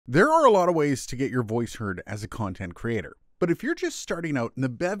There are a lot of ways to get your voice heard as a content creator, but if you're just starting out and the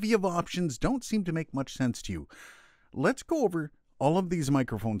bevy of options don't seem to make much sense to you, let's go over all of these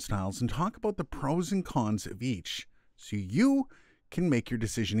microphone styles and talk about the pros and cons of each so you can make your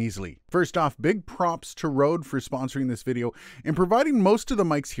decision easily. First off, big props to Rode for sponsoring this video and providing most of the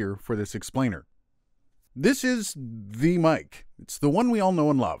mics here for this explainer. This is the mic. It's the one we all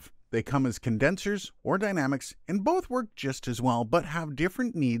know and love. They come as condensers or dynamics, and both work just as well, but have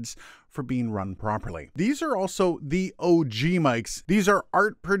different needs for being run properly. These are also the OG mics. These are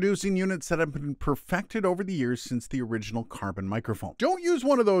art-producing units that have been perfected over the years since the original carbon microphone. Don't use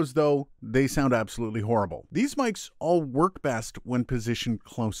one of those though, they sound absolutely horrible. These mics all work best when positioned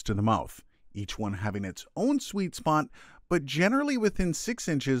close to the mouth, each one having its own sweet spot, but generally within 6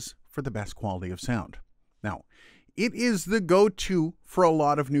 inches for the best quality of sound. Now, it is the go-to for a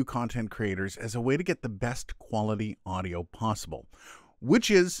lot of new content creators as a way to get the best quality audio possible, which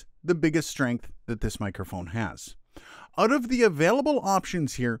is the biggest strength that this microphone has. Out of the available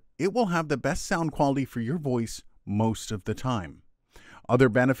options here, it will have the best sound quality for your voice most of the time. Other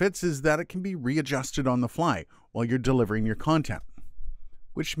benefits is that it can be readjusted on the fly while you're delivering your content,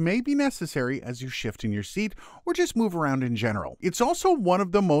 which may be necessary as you shift in your seat or just move around in general. It's also one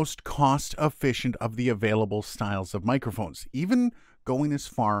of the most cost-efficient of the available styles of microphones, even going as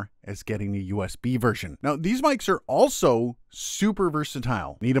far as getting a USB version. Now, these mics are also super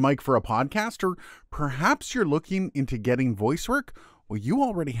versatile. Need a mic for a podcast, or perhaps you're looking into getting voice work? Well, you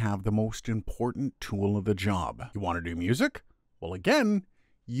already have the most important tool of the job. You want to do music? Well, again,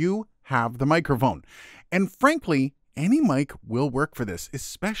 you have the microphone. And frankly, any mic will work for this,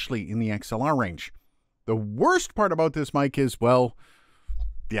 especially in the XLR range. The worst part about this mic is, well,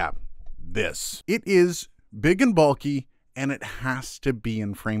 yeah, this. It is big and bulky, and it has to be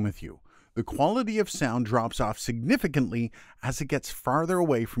in frame with you. The quality of sound drops off significantly as it gets farther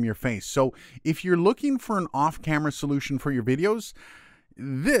away from your face. So if you're looking for an off-camera solution for your videos,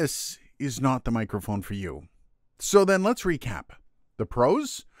 this is not the microphone for you. So then let's recap. The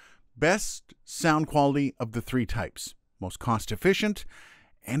pros: best sound quality of the 3 types, most cost efficient,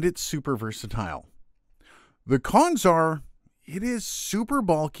 and it's super versatile. The cons are, it is super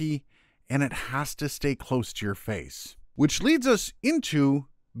bulky and it has to stay close to your face, which leads us into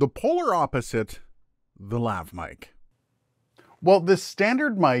the polar opposite, the lav mic. Well, the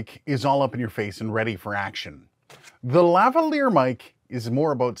standard mic is all up in your face and ready for action. The lavalier mic is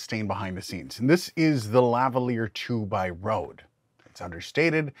more about staying behind the scenes, and this is the Lavalier 2 by Rode. It's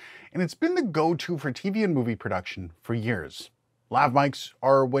understated, and it's been the go-to for TV and movie production for years. Lav mics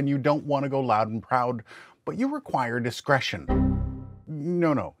are when you don't want to go loud and proud, but you require discretion.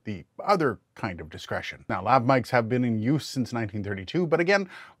 No, the other kind of discretion. Now, lav mics have been in use since 1932, but again,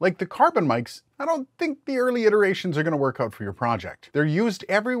 like the carbon mics, I don't think the early iterations are going to work out for your project. They're used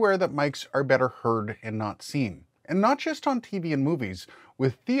everywhere that mics are better heard and not seen. And not just on TV and movies,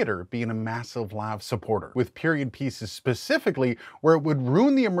 with theater being a massive lav supporter, with period pieces specifically where it would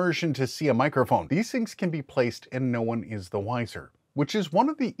ruin the immersion to see a microphone. These things can be placed and no one is the wiser, which is one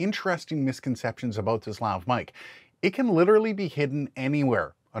of the interesting misconceptions about this lav mic. It can literally be hidden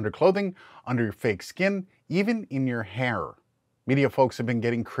anywhere, under clothing, under your fake skin, even in your hair. Media folks have been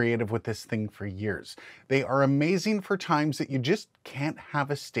getting creative with this thing for years. They are amazing for times that you just can't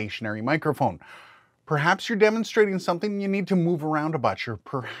have a stationary microphone. Perhaps you're demonstrating something you need to move around a bunch, or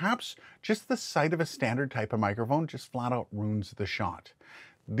perhaps just the sight of a standard type of microphone just flat out ruins the shot.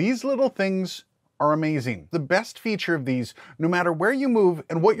 These little things are amazing. The best feature of these, no matter where you move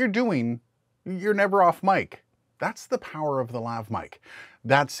and what you're doing, you're never off mic. That's the power of the lav mic.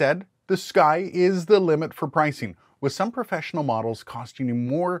 That said, the sky is the limit for pricing, with some professional models costing you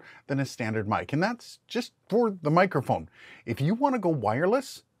more than a standard mic, and that's just for the microphone. If you want to go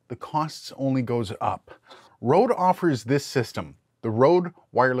wireless, the costs only goes up. Rode offers this system, the Rode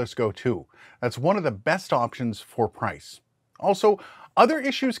Wireless Go 2. That's one of the best options for price. Also, other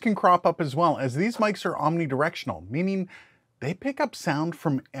issues can crop up as well, as these mics are omnidirectional, meaning they pick up sound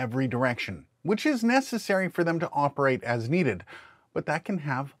from every direction, which is necessary for them to operate as needed, but that can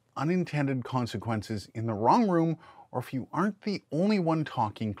have unintended consequences in the wrong room or if you aren't the only one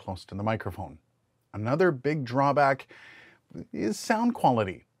talking close to the microphone. Another big drawback is sound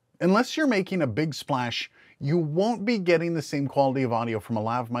quality. Unless you're making a big splash, you won't be getting the same quality of audio from a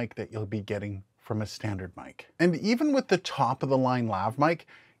lav mic that you'll be getting from a standard mic. And even with the top of the line lav mic,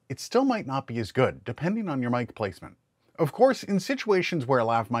 it still might not be as good, depending on your mic placement. Of course, in situations where a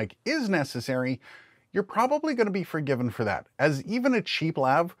lav mic is necessary, you're probably going to be forgiven for that, as even a cheap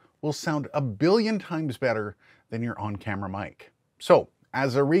lav will sound a billion times better than your on-camera mic. So,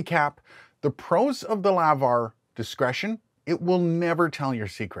 as a recap, the pros of the lav are discretion, It will never tell your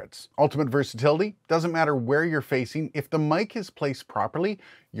secrets. Ultimate versatility, doesn't matter where you're facing. If the mic is placed properly,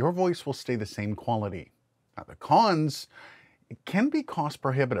 your voice will stay the same quality. Now the cons, it can be cost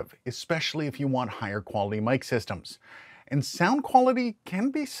prohibitive, especially if you want higher quality mic systems. And sound quality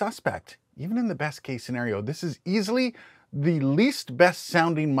can be suspect, even in the best case scenario. This is easily the least best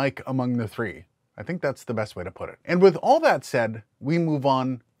sounding mic among the three. I think that's the best way to put it. And with all that said, we move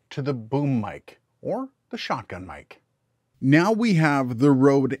on to the boom mic, or the shotgun mic. Now we have the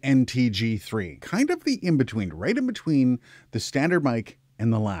RODE NTG3, kind of the in-between, right in between the standard mic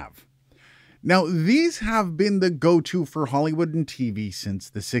and the lav. Now, these have been the go-to for Hollywood and TV since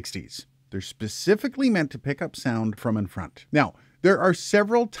the 60s. They're specifically meant to pick up sound from in front. Now, there are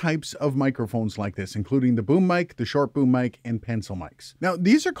several types of microphones like this, including the boom mic, the short boom mic, and pencil mics. Now,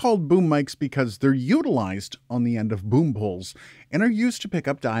 these are called boom mics because they're utilized on the end of boom poles and are used to pick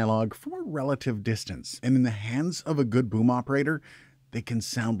up dialogue from a relative distance. And in the hands of a good boom operator, they can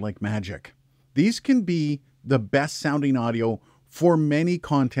sound like magic. These can be the best sounding audio for many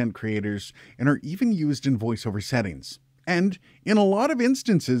content creators and are even used in voiceover settings. And in a lot of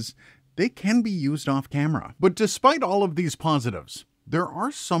instances, they can be used off camera. But despite all of these positives, there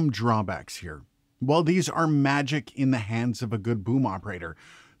are some drawbacks here. While these are magic in the hands of a good boom operator,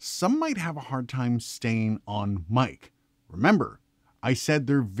 some might have a hard time staying on mic. Remember, I said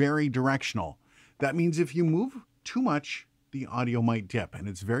they're very directional. That means if you move too much, the audio might dip, and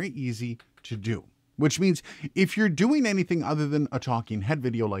it's very easy to do. Which means if you're doing anything other than a talking head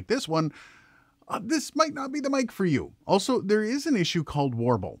video like this one, this might not be the mic for you. Also, there is an issue called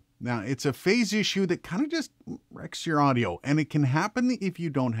warble. Now, it's a phase issue that kind of just wrecks your audio, and it can happen if you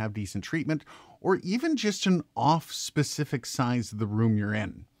don't have decent treatment or even just an off specific size of the room you're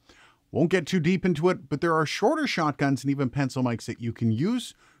in. Won't get too deep into it, but there are shorter shotguns and even pencil mics that you can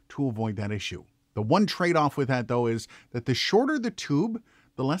use to avoid that issue. The one trade-off with that, though, is that the shorter the tube,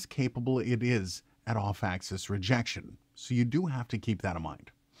 the less capable it is at off-axis rejection. So you do have to keep that in mind.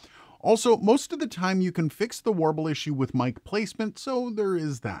 Also, most of the time you can fix the warble issue with mic placement, so there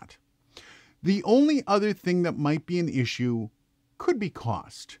is that. The only other thing that might be an issue could be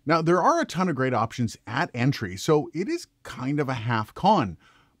cost. Now, there are a ton of great options at entry, so it is kind of a half con.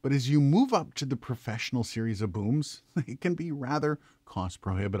 But as you move up to the professional series of booms, it can be rather cost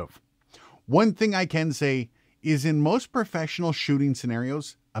prohibitive. One thing I can say is in most professional shooting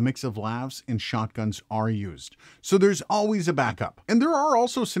scenarios, a mix of lavs and shotguns are used. So there's always a backup. And there are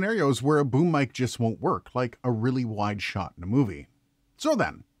also scenarios where a boom mic just won't work, like a really wide shot in a movie. So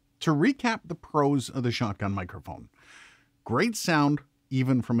then, to recap the pros of the shotgun microphone. Great sound,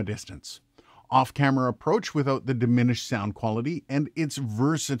 even from a distance. Off-camera approach without the diminished sound quality, and it's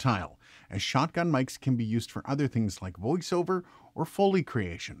versatile, as shotgun mics can be used for other things like voiceover or Foley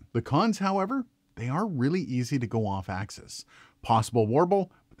creation. The cons, however, they are really easy to go off axis. Possible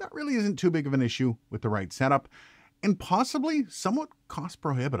warble, but that really isn't too big of an issue with the right setup, and possibly somewhat cost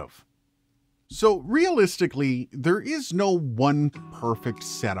prohibitive. So realistically, there is no one perfect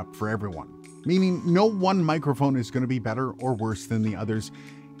setup for everyone, meaning no one microphone is going to be better or worse than the others,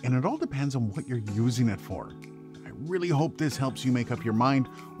 and it all depends on what you're using it for. I really hope this helps you make up your mind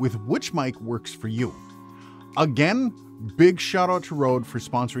with which mic works for you. Again, big shout out to RODE for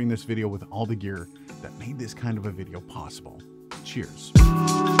sponsoring this video with all the gear that made this kind of a video possible. Cheers.